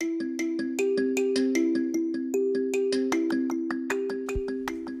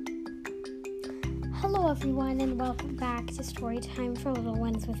everyone, and welcome back to Storytime for Little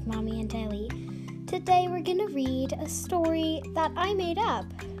Ones with Mommy and Ellie. Today we're going to read a story that I made up,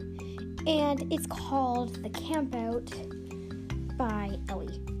 and it's called The Campout by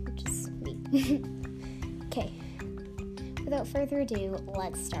Ellie, which is me. Okay, without further ado,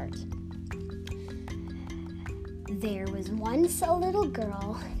 let's start. There was once a little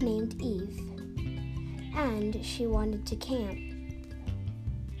girl named Eve, and she wanted to camp.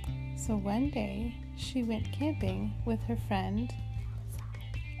 So one day, she went camping with her friend,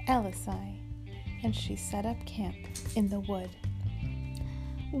 Elisai, and she set up camp in the wood.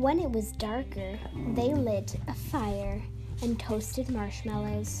 When it was darker, they lit a fire and toasted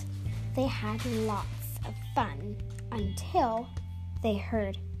marshmallows. They had lots of fun until they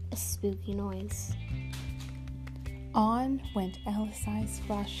heard a spooky noise. On went Elisai's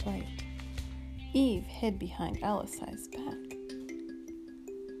flashlight. Eve hid behind Elisai's back.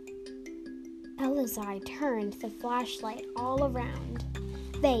 Elisai turned the flashlight all around.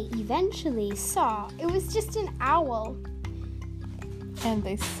 They eventually saw it was just an owl. And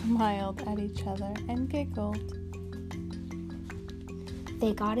they smiled at each other and giggled.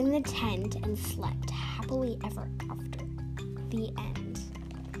 They got in the tent and slept happily ever after. The end.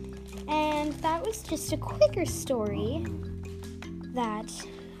 And that was just a quicker story that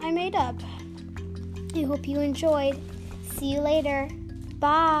I made up. I hope you enjoyed. See you later.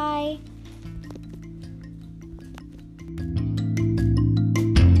 Bye.